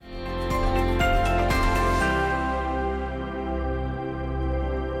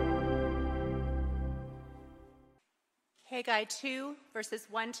Haggai 2, verses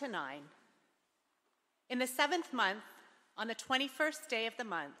 1 to 9. In the 7th month, on the 21st day of the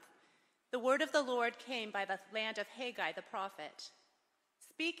month, the word of the Lord came by the land of Haggai the prophet.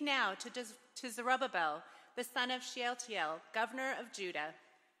 Speak now to Zerubbabel, the son of Shealtiel, governor of Judah,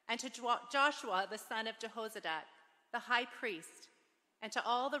 and to Joshua, the son of Jehozadak, the high priest, and to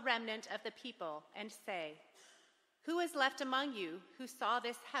all the remnant of the people, and say, who is left among you who saw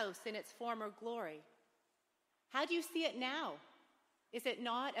this house in its former glory? How do you see it now? Is it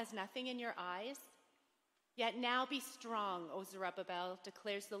not as nothing in your eyes? Yet now be strong, O Zerubbabel,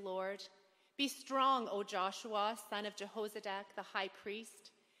 declares the Lord. Be strong, O Joshua, son of Jehozadak, the high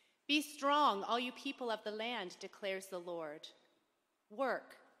priest. Be strong, all you people of the land, declares the Lord.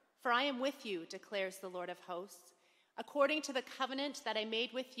 Work, for I am with you, declares the Lord of hosts, according to the covenant that I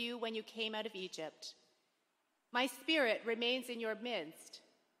made with you when you came out of Egypt. My spirit remains in your midst.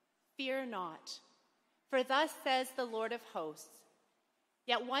 Fear not. For thus says the Lord of hosts,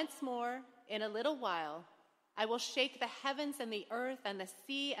 yet once more, in a little while, I will shake the heavens and the earth and the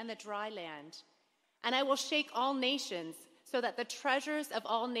sea and the dry land, and I will shake all nations, so that the treasures of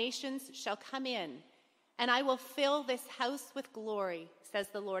all nations shall come in, and I will fill this house with glory, says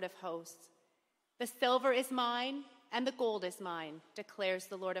the Lord of hosts. The silver is mine, and the gold is mine, declares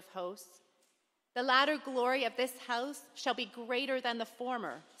the Lord of hosts. The latter glory of this house shall be greater than the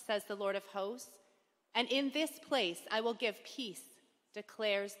former, says the Lord of hosts. And in this place I will give peace,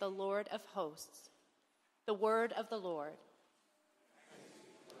 declares the Lord of hosts. The word of the Lord.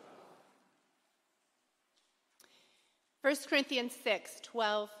 1 Corinthians 6,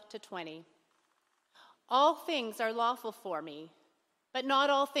 12 to 20. All things are lawful for me, but not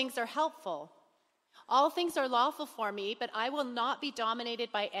all things are helpful. All things are lawful for me, but I will not be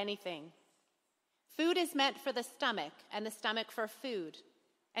dominated by anything. Food is meant for the stomach, and the stomach for food,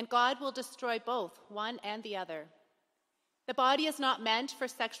 and God will destroy both, one and the other. The body is not meant for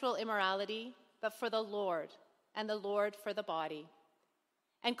sexual immorality, but for the Lord, and the Lord for the body.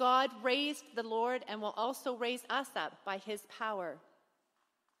 And God raised the Lord and will also raise us up by his power.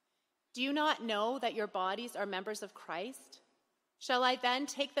 Do you not know that your bodies are members of Christ? Shall I then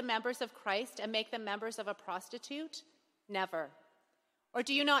take the members of Christ and make them members of a prostitute? Never. Or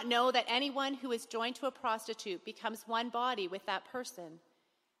do you not know that anyone who is joined to a prostitute becomes one body with that person?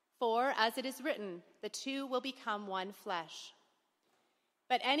 For, as it is written, the two will become one flesh.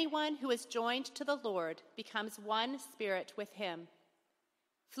 But anyone who is joined to the Lord becomes one spirit with him.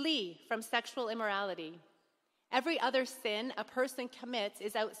 Flee from sexual immorality. Every other sin a person commits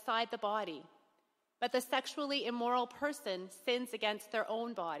is outside the body, but the sexually immoral person sins against their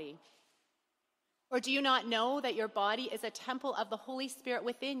own body. Or do you not know that your body is a temple of the Holy Spirit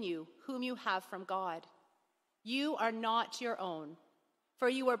within you, whom you have from God? You are not your own, for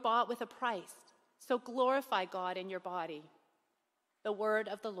you were bought with a price, so glorify God in your body. The word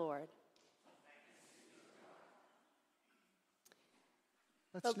of the Lord.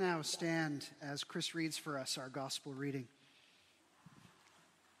 Let's now stand as Chris reads for us our gospel reading.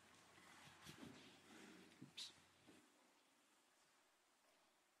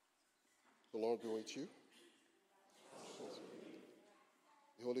 The Lord be with you.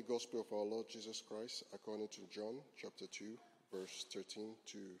 The Holy Gospel of our Lord Jesus Christ according to John chapter 2, verse 13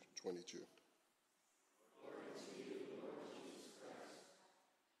 to 22.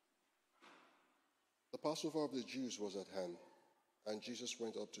 The Passover of the Jews was at hand, and Jesus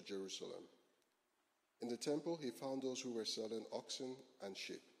went up to Jerusalem. In the temple he found those who were selling oxen and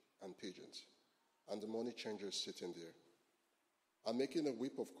sheep and pigeons, and the money changers sitting there. And making a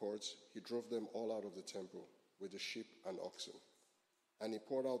whip of cords, he drove them all out of the temple with the sheep and oxen. And he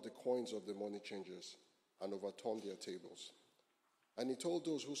poured out the coins of the money changers and overturned their tables. And he told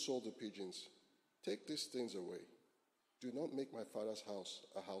those who sold the pigeons, "Take these things away. Do not make my Father's house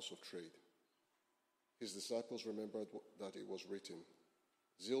a house of trade." His disciples remembered that it was written,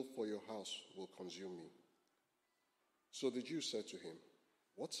 "Zeal for your house will consume me." So the Jews said to him,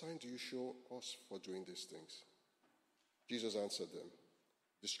 "What sign do you show us for doing these things?" Jesus answered them,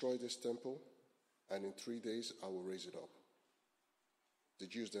 "Destroy this temple, and in 3 days I will raise it up." The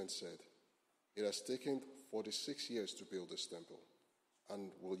Jews then said, "It has taken 46 years to build this temple,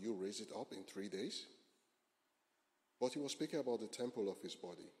 and will you raise it up in 3 days?" But he was speaking about the temple of his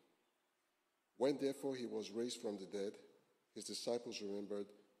body. When therefore he was raised from the dead, his disciples remembered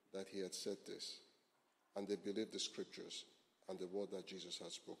that he had said this, and they believed the scriptures and the word that Jesus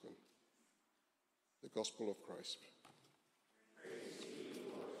had spoken. The Gospel of Christ. Praise to you,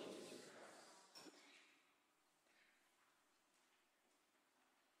 Lord Jesus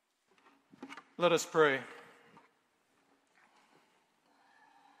Christ. Let us pray.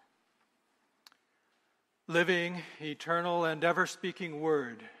 living, eternal, and ever-speaking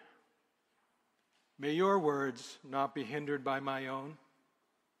Word, may your words not be hindered by my own,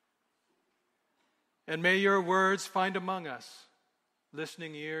 and may your words find among us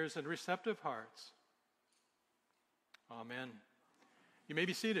listening ears and receptive hearts. Amen. You may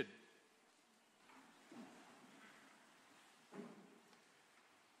be seated.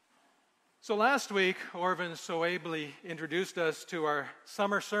 So last week, Orvin so ably introduced us to our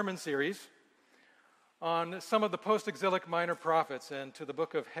summer sermon series on some of the post-exilic minor prophets and to the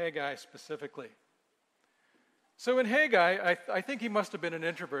book of Haggai specifically. So in Haggai, I think he must have been an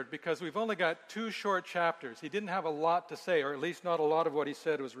introvert because we've only got 2 short chapters. He didn't have a lot to say, or at least not a lot of what he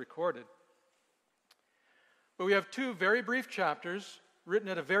said was recorded. But we have 2 very brief chapters written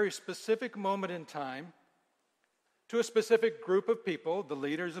at a very specific moment in time to a specific group of people, the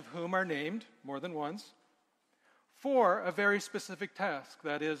leaders of whom are named more than once, for a very specific task,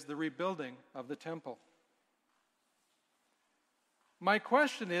 that is, the rebuilding of the temple. My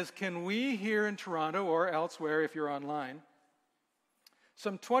question is, can we here in Toronto or elsewhere if you're online,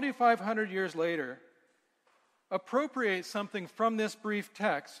 some 2,500 years later, appropriate something from this brief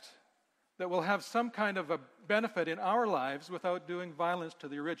text that will have some kind of a benefit in our lives without doing violence to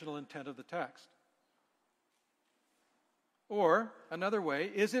the original intent of the text? Or, another way,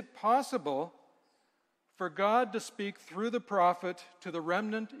 is it possible for God to speak through the prophet to the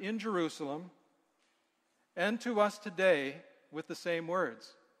remnant in Jerusalem and to us today with the same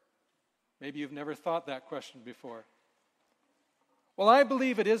words? Maybe you've never thought that question before. Well, I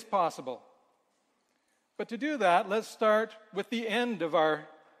believe it is possible. But to do that, let's start with the end of our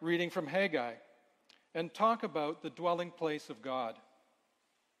reading from Haggai and talk about the dwelling place of God.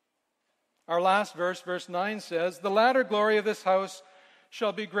 Our last verse, verse 9 says, "The latter glory of this house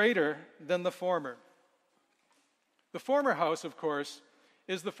shall be greater than the former." The former house, of course,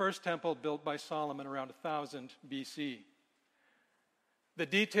 is the first temple built by Solomon around 1000 BC. The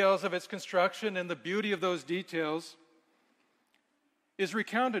details of its construction and the beauty of those details is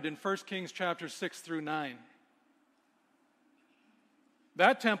recounted in 1 Kings chapters 6 through 9.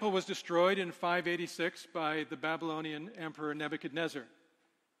 That temple was destroyed in 586 by the Babylonian Emperor Nebuchadnezzar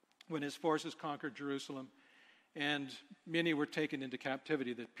when his forces conquered Jerusalem, and many were taken into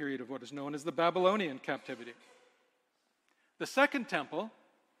captivity, the period of what is known as the Babylonian captivity. The second temple,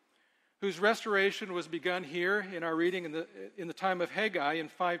 whose restoration was begun here in our reading in the time of Haggai in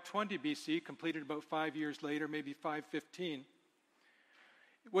 520 BC, completed about 5 years later, maybe 515,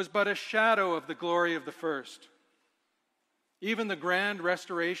 was but a shadow of the glory of the first. Even the grand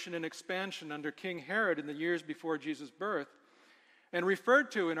restoration and expansion under King Herod in the years before Jesus' birth, and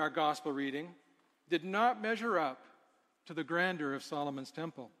referred to in our gospel reading, did not measure up to the grandeur of Solomon's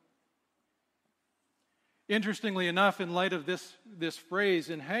temple. Interestingly enough, in light of this phrase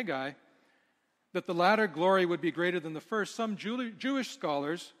in Haggai, that the latter glory would be greater than the first, some Jewish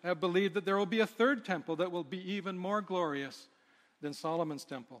scholars have believed that there will be a third temple that will be even more glorious than Solomon's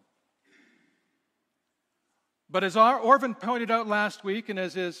temple. But as Orvin pointed out last week, and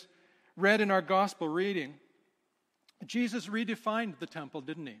as is read in our gospel reading, Jesus redefined the temple,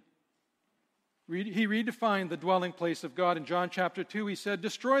 didn't he? He redefined the dwelling place of God. In John chapter 2, he said,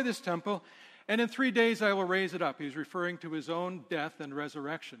 "Destroy this temple, and in 3 days I will raise it up." He was referring to his own death and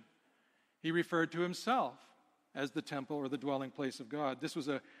resurrection. He referred to himself as the temple or the dwelling place of God. This was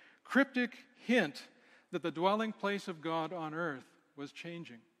a cryptic hint that the dwelling place of God on earth was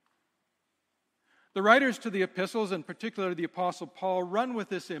changing. The writers to the epistles, and particularly the Apostle Paul, run with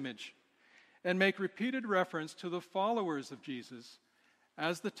this image and make repeated reference to the followers of Jesus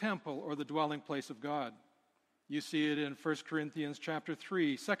as the temple or the dwelling place of God. You see it in 1 Corinthians chapter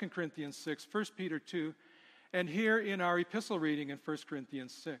 3, 2 Corinthians 6, 1 Peter 2, and here in our epistle reading in 1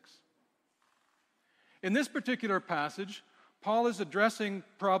 Corinthians 6. In this particular passage, Paul is addressing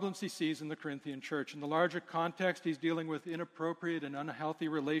problems he sees in the Corinthian church. In the larger context, he's dealing with inappropriate and unhealthy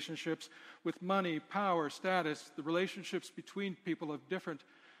relationships with money, power, status, the relationships between people of different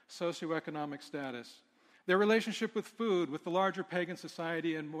socioeconomic status, their relationship with food, with the larger pagan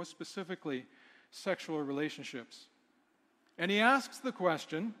society, and more specifically, sexual relationships. And he asks the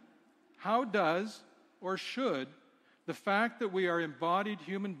question, how does or should the fact that we are embodied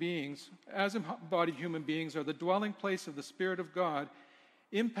human beings, as embodied human beings, are the dwelling place of the Spirit of God,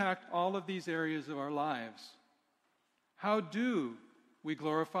 impact all of these areas of our lives? How do we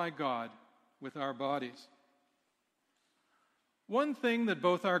glorify God with our bodies? One thing that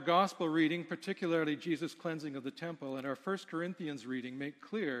both our gospel reading, particularly Jesus' cleansing of the temple, and our 1 Corinthians reading make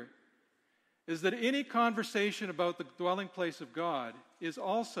clear is that any conversation about the dwelling place of God is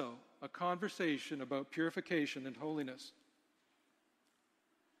also a conversation about purification and holiness.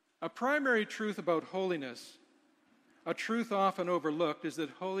 A primary truth about holiness, a truth often overlooked, is that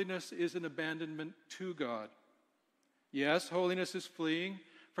holiness is an abandonment to God. Yes, holiness is fleeing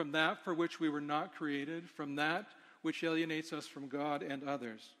from that for which we were not created, from that which alienates us from God and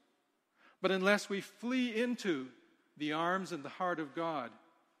others. But unless we flee into the arms and the heart of God,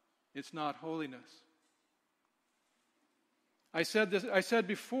 it's not holiness. I said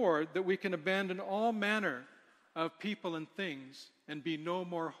before that we can abandon all manner of people and things and be no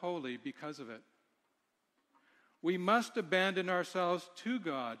more holy because of it. We must abandon ourselves to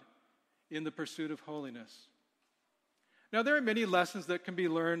God in the pursuit of holiness. Now, there are many lessons that can be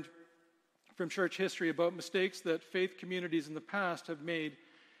learned from church history about mistakes that faith communities in the past have made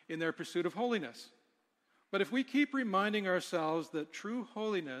in their pursuit of holiness. But if we keep reminding ourselves that true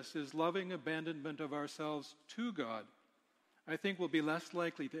holiness is loving abandonment of ourselves to God, I think we'll be less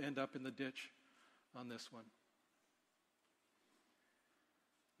likely to end up in the ditch on this one.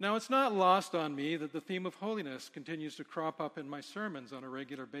 Now, it's not lost on me that the theme of holiness continues to crop up in my sermons on a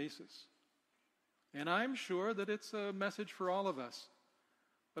regular basis. And I'm sure that it's a message for all of us.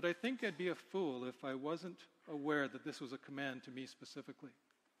 But I think I'd be a fool if I wasn't aware that this was a command to me specifically.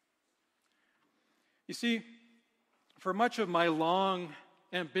 You see, for much of my long,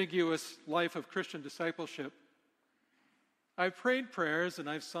 ambiguous life of Christian discipleship, I've prayed prayers and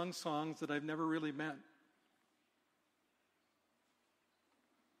I've sung songs that I've never really meant.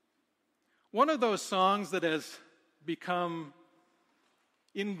 One of those songs that has become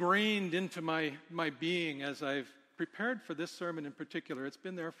ingrained into my being as I've prepared for this sermon in particular, it's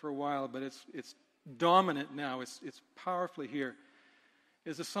been there for a while, but it's dominant now, it's powerfully here,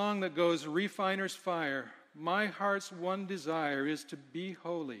 is a song that goes, "Refiner's fire, my heart's one desire is to be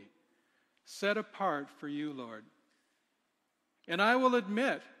holy, set apart for you, Lord." And I will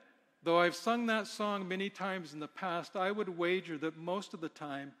admit, though I've sung that song many times in the past, I would wager that most of the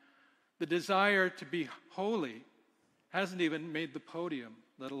time the desire to be holy hasn't even made the podium,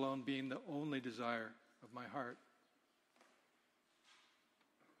 let alone being the only desire of my heart.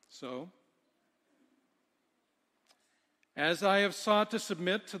 So, as I have sought to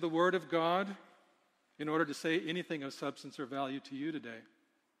submit to the Word of God in order to say anything of substance or value to you today,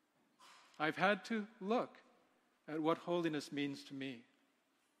 I've had to look at what holiness means to me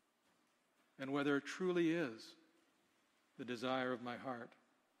and whether it truly is the desire of my heart.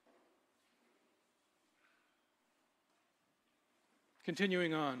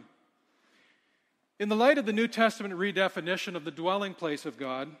 Continuing on. In the light of the New Testament redefinition of the dwelling place of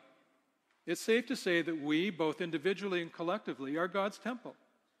God, it's safe to say that we, both individually and collectively, are God's temple.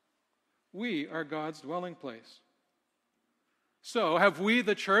 We are God's dwelling place. So, have we,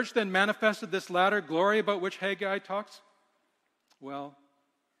 the church, then manifested this latter glory about which Haggai talks? Well,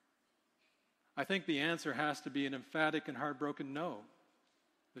 I think the answer has to be an emphatic and heartbroken no.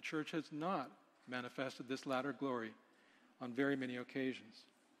 The church has not manifested this latter glory on very many occasions.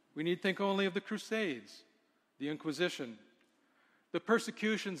 We need think only of the Crusades, the Inquisition, the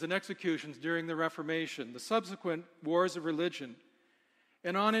persecutions and executions during the Reformation, the subsequent wars of religion,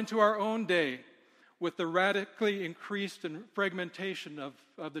 and on into our own day with the radically increased fragmentation of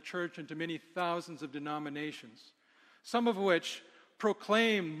the church into many thousands of denominations, some of which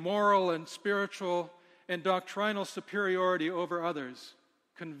proclaim moral and spiritual and doctrinal superiority over others,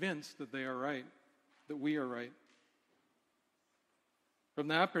 convinced that they are right, that we are right. From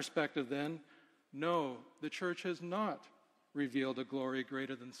that perspective, then, no, the church has not revealed a glory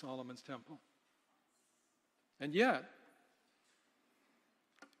greater than Solomon's temple. And yet,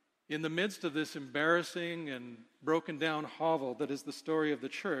 in the midst of this embarrassing and broken down hovel that is the story of the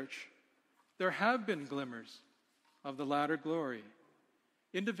church, there have been glimmers of the latter glory,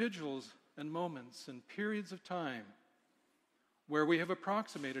 individuals and moments and periods of time where we have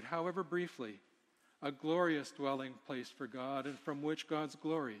approximated, however briefly, a glorious dwelling place for God and from which God's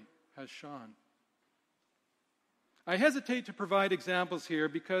glory has shone. I hesitate to provide examples here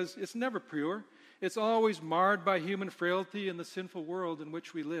because it's never pure. It's always marred by human frailty and the sinful world in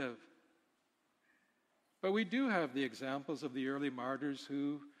which we live. But we do have the examples of the early martyrs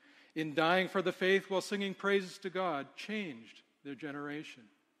who, in dying for the faith while singing praises to God, changed their generation.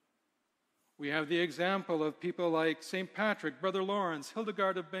 We have the example of people like St. Patrick, Brother Lawrence,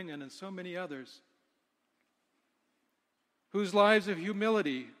 Hildegard of Bingen, and so many others, whose lives of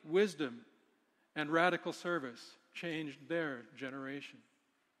humility, wisdom, and radical service changed their generation.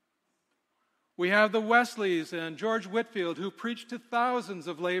 We have the Wesleys and George Whitefield, who preached to thousands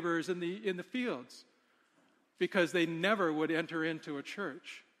of laborers in the fields because they never would enter into a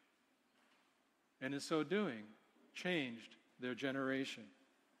church, and in so doing, changed their generation.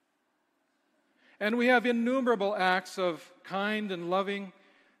 And we have innumerable acts of kind and loving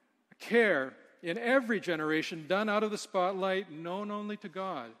care in every generation done out of the spotlight, known only to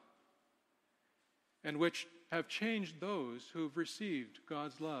God, and which have changed those who have received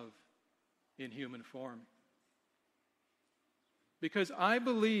God's love in human form. Because I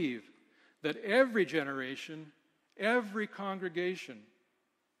believe that every generation, every congregation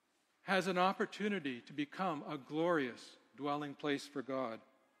has an opportunity to become a glorious dwelling place for God,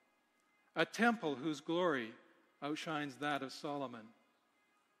 a temple whose glory outshines that of Solomon.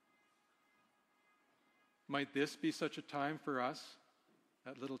 Might this be such a time for us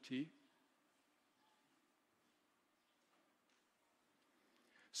at Little T?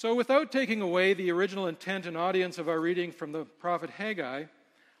 So, without taking away the original intent and audience of our reading from the prophet Haggai,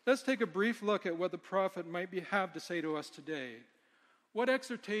 let's take a brief look at what the prophet might have to say to us today. What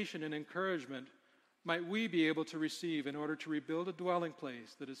exhortation and encouragement might we be able to receive in order to rebuild a dwelling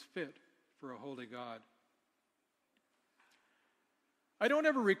place that is fit for a holy God? I don't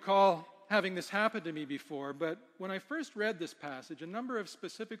ever recall having this happen to me before, but when I first read this passage, a number of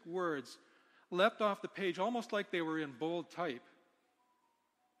specific words leapt off the page almost like they were in bold type.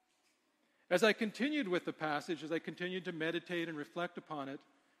 As I continued with the passage, as I continued to meditate and reflect upon it,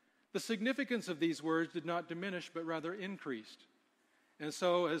 the significance of these words did not diminish, but rather increased. And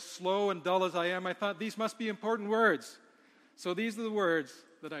so, as slow and dull as I am, I thought these must be important words. So these are the words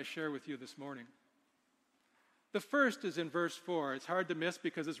that I share with you this morning. The first is in verse 4. It's hard to miss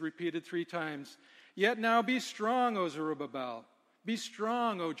because it's repeated 3 times. Yet now be strong, O Zerubbabel. Be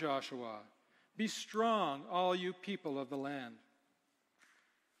strong, O Joshua. Be strong, all you people of the land.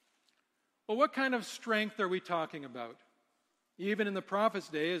 Well, what kind of strength are we talking about? Even in the prophet's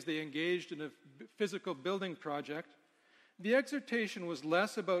day, as they engaged in a physical building project, the exhortation was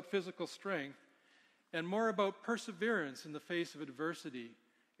less about physical strength and more about perseverance in the face of adversity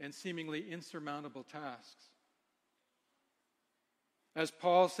and seemingly insurmountable tasks. As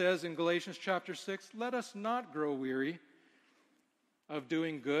Paul says in Galatians chapter 6, let us not grow weary of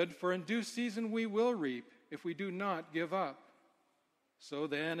doing good, for in due season we will reap if we do not give up. So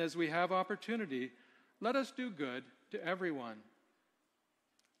then, as we have opportunity, let us do good to everyone.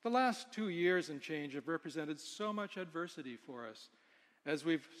 The last 2 years and change have represented so much adversity for us as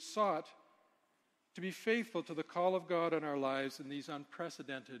we've sought to be faithful to the call of God on our lives in these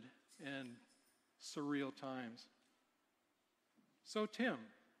unprecedented and surreal times. So Tim,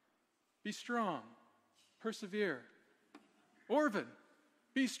 be strong, persevere. Orvin,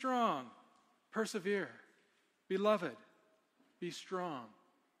 be strong, persevere. Beloved, be strong,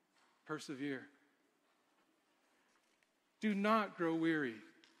 persevere. Do not grow weary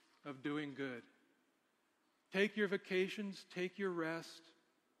of doing good. Take your vacations, take your rest,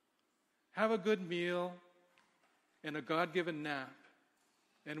 have a good meal and a God-given nap.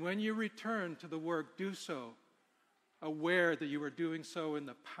 And when you return to the work, do so aware that you are doing so in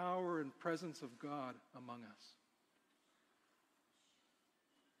the power and presence of God among us.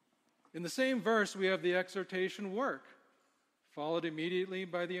 In the same verse, we have the exhortation, work, followed immediately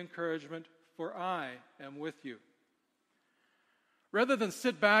by the encouragement, for I am with you. Rather than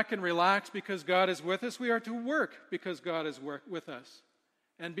sit back and relax because God is with us, we are to work because God is with us.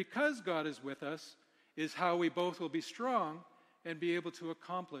 And because God is with us is how we both will be strong and be able to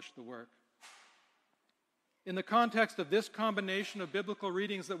accomplish the work. In the context of this combination of biblical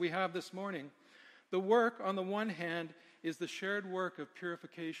readings that we have this morning, the work, on the one hand, is the shared work of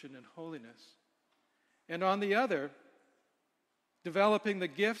purification and holiness. And on the other, developing the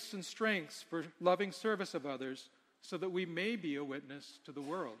gifts and strengths for loving service of others so that we may be a witness to the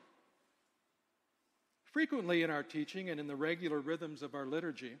world. Frequently in our teaching and in the regular rhythms of our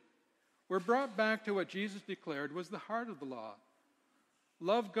liturgy, we're brought back to what Jesus declared was the heart of the law.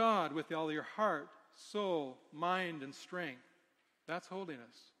 Love God with all your heart, soul, mind, and strength. That's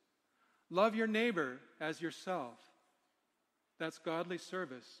holiness. Love your neighbor as yourself. That's godly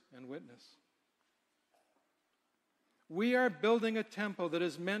service and witness. We are building a temple that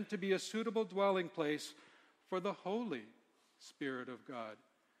is meant to be a suitable dwelling place for the Holy Spirit of God.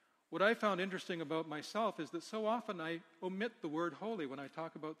 What I found interesting about myself is that so often I omit the word holy when I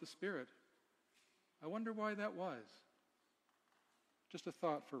talk about the Spirit. I wonder why that was. Just a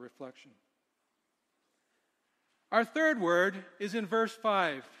thought for reflection. Our third word is in verse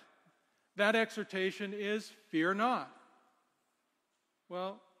 5. That exhortation is, fear not.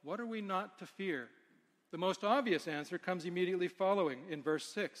 Well, what are we not to fear? The most obvious answer comes immediately following in verse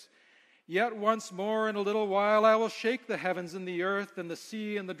 6. Yet once more in a little while I will shake the heavens and the earth and the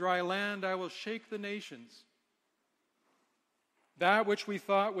sea and the dry land. I will shake the nations. That which we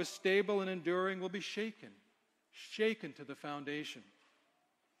thought was stable and enduring will be shaken to the foundation.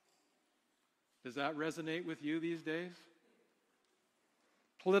 Does that resonate with you these days?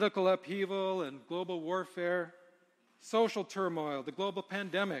 political upheaval and global warfare, social turmoil, the global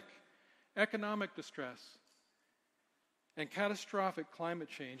pandemic, economic distress, and catastrophic climate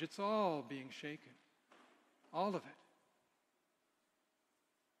change. It's all being shaken. All of it.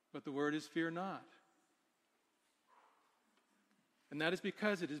 But the word is fear not. And that is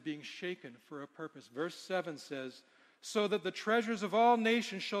because it is being shaken for a purpose. Verse 7 says, so that the treasures of all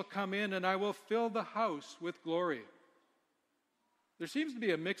nations shall come in, and I will fill the house with glory. There seems to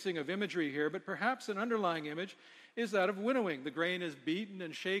be a mixing of imagery here, but perhaps an underlying image is that of winnowing. The grain is beaten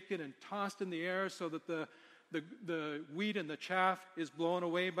and shaken and tossed in the air so that the wheat and the chaff is blown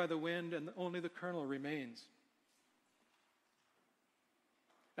away by the wind and only the kernel remains.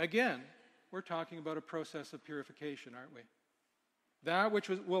 Again, we're talking about a process of purification, aren't we? That which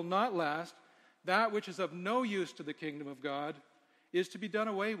will not last, that which is of no use to the kingdom of God, is to be done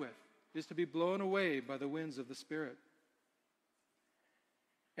away with, is to be blown away by the winds of the Spirit.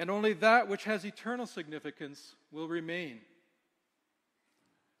 And only that which has eternal significance will remain.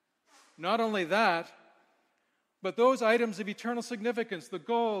 Not only that, but those items of eternal significance, the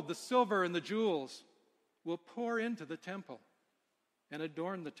gold, the silver, and the jewels, will pour into the temple and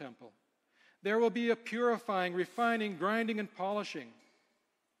adorn the temple. There will be a purifying, refining, grinding, and polishing.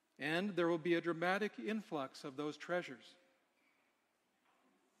 And there will be a dramatic influx of those treasures.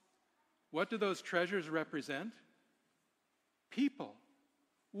 What do those treasures represent? People.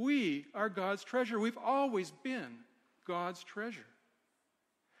 We are God's treasure. We've always been God's treasure.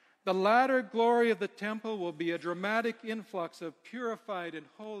 The latter glory of the temple will be a dramatic influx of purified and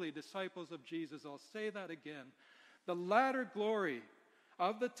holy disciples of Jesus. I'll say that again. The latter glory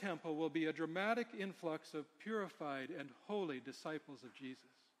of the temple will be a dramatic influx of purified and holy disciples of Jesus.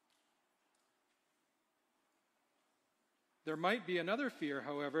 There might be another fear,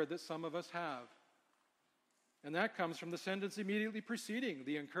 however, that some of us have. And that comes from the sentence immediately preceding,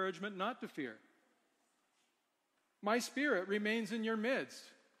 the encouragement not to fear. My spirit remains in your midst.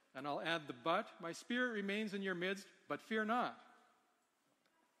 And I'll add the but. My spirit remains in your midst, but fear not.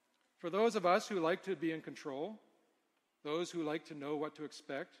 For those of us who like to be in control, those who like to know what to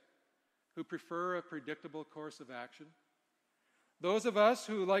expect, who prefer a predictable course of action, those of us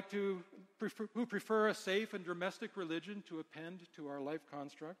who prefer a safe and domestic religion to append to our life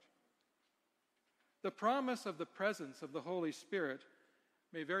construct, the promise of the presence of the Holy Spirit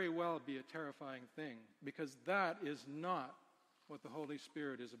may very well be a terrifying thing, because that is not what the Holy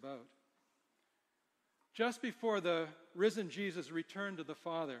Spirit is about. Just before the risen Jesus returned to the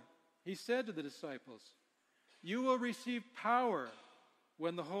Father, he said to the disciples, "You will receive power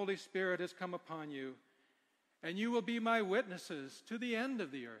when the Holy Spirit has come upon you, and you will be my witnesses to the end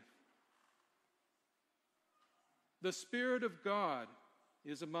of the earth." The Spirit of God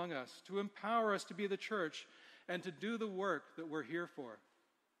is among us to empower us to be the church and to do the work that we're here for.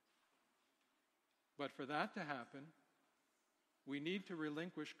 But for that to happen, we need to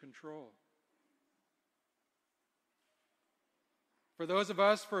relinquish control. For those of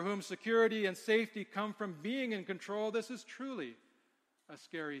us for whom security and safety come from being in control, this is truly a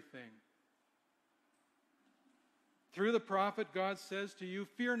scary thing. Through the prophet, God says to you,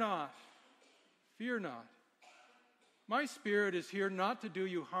 "Fear not, fear not. My Spirit is here not to do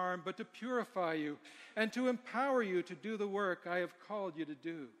you harm, but to purify you and to empower you to do the work I have called you to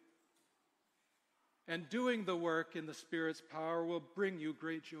do. And doing the work in the Spirit's power will bring you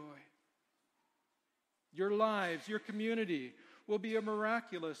great joy. Your lives, your community will be a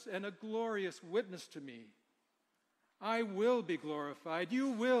miraculous and a glorious witness to me. I will be glorified. You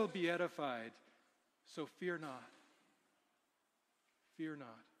will be edified. So fear not. Fear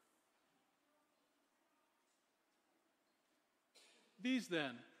not." These,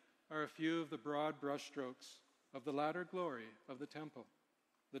 then, are a few of the broad brushstrokes of the latter glory of the temple,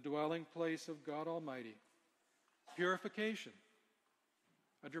 the dwelling place of God Almighty. Purification,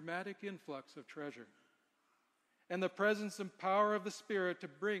 a dramatic influx of treasure, and the presence and power of the Spirit to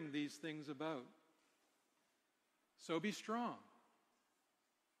bring these things about. So be strong.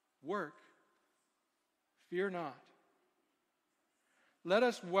 Work. Fear not. Let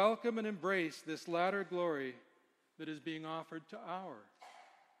us welcome and embrace this latter glory that is being offered to our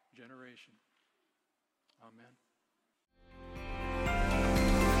generation. Amen.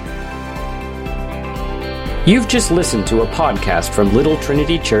 You've just listened to a podcast from Little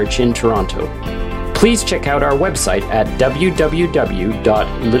Trinity Church in Toronto. Please check out our website at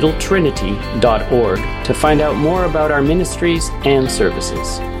www.littletrinity.org to find out more about our ministries and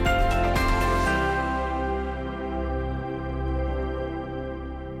services.